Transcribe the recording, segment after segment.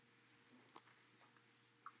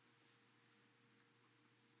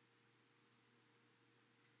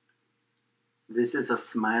This is a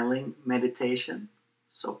smiling meditation,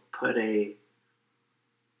 so put a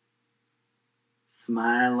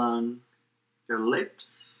smile on your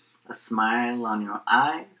lips, a smile on your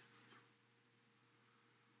eyes,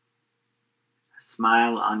 a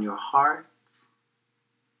smile on your heart,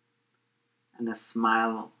 and a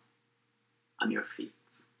smile on your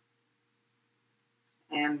feet.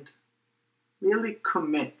 And really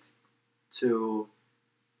commit to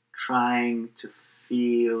trying to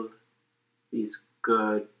feel these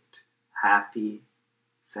good, happy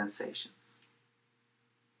sensations.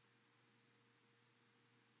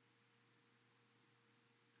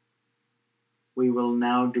 We will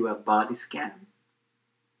now do a body scan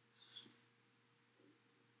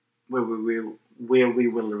where we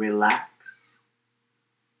will relax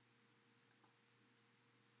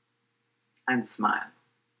and smile.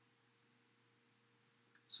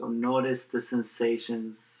 So notice the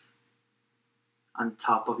sensations on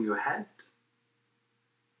top of your head,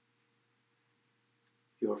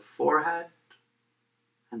 your forehead,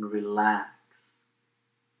 and relax.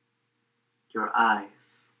 Your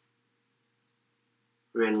eyes,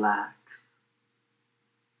 relax.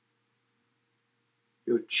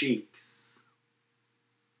 Your cheeks,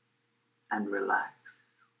 and relax.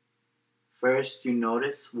 First, you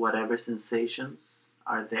notice whatever sensations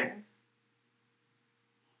are there,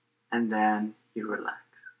 and then you relax.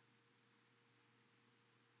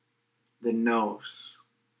 The nose,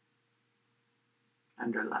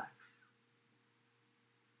 and relax.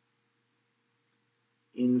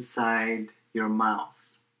 Inside your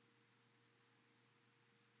mouth,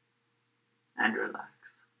 and relax.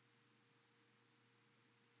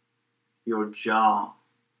 Your jaw,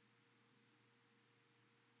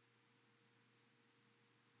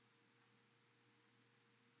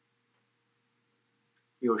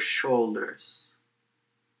 your shoulders,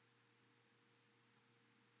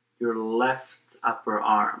 your left upper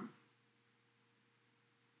arm,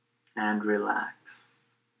 and relax.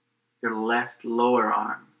 Your left lower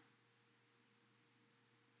arm,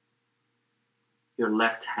 your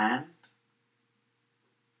left hand.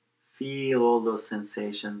 Feel all those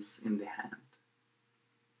sensations in the hand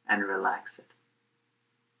and relax it.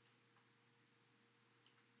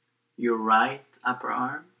 Your right upper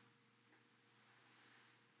arm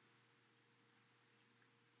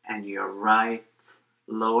and your right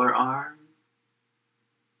lower arm,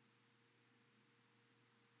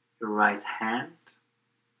 your right hand,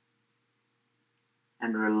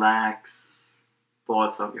 and relax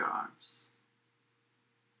both of your arms.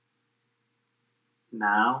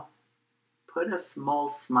 Now, put a small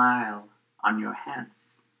smile on your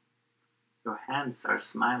hands. Your hands are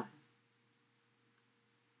smiling.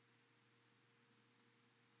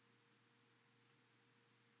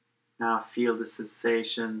 Now feel the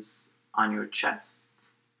sensations on your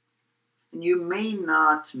chest. And you may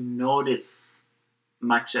not notice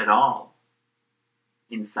much at all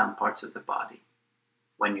in some parts of the body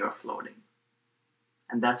when you're floating.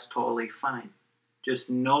 And that's totally fine. Just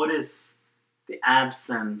notice the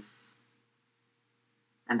absence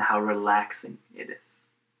and how relaxing it is.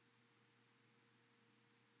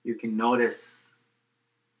 You can notice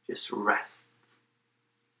just rest.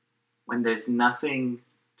 When there's nothing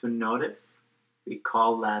to notice, we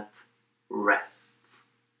call that rest.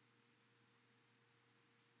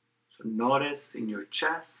 So notice in your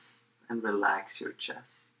chest and relax your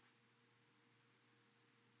chest.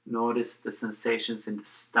 Notice the sensations in the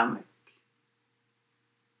stomach,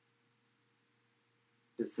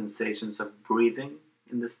 the sensations of breathing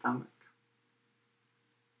in the stomach.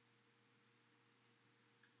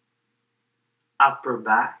 Upper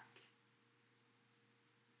back,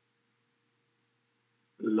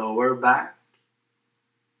 lower back,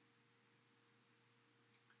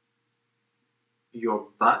 your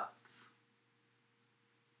butt,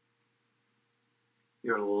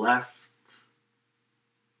 your left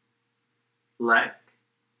leg,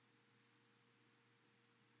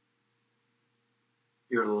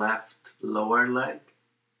 your left lower leg,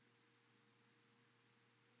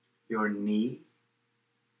 your knee,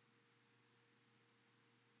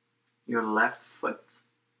 your left foot,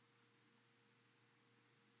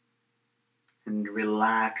 and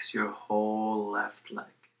relax your whole left leg.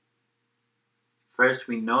 First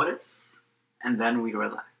we notice, and then we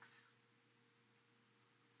relax.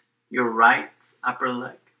 Your right upper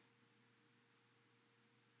leg,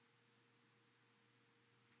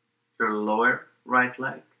 your lower right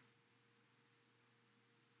leg,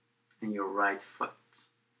 and your right foot.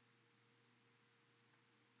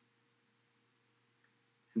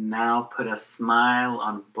 And now put a smile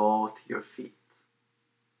on both your feet.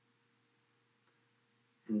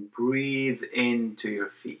 And breathe into your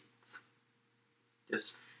feet.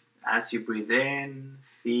 Just as you breathe in,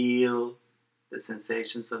 feel the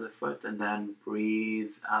sensations of the foot, and then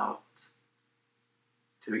breathe out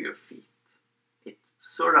through your feet. It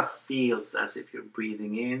sort of feels as if you're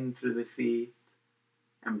breathing in through the feet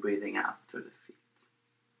and breathing out through the feet.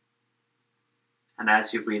 And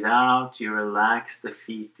as you breathe out, you relax the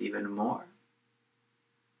feet even more.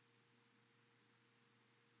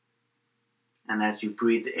 And as you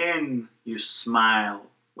breathe in, you smile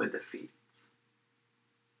with the feet.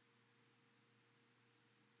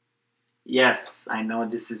 Yes, I know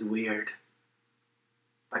this is weird,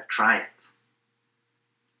 but try it.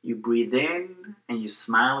 You breathe in and you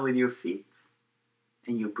smile with your feet,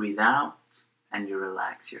 and you breathe out and you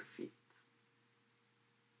relax your feet.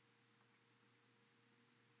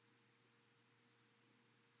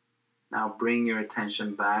 Now bring your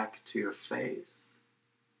attention back to your face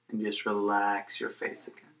and just relax your face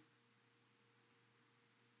again.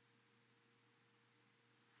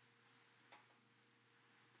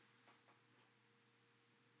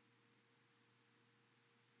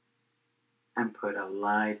 And put a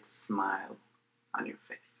light smile on your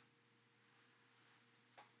face.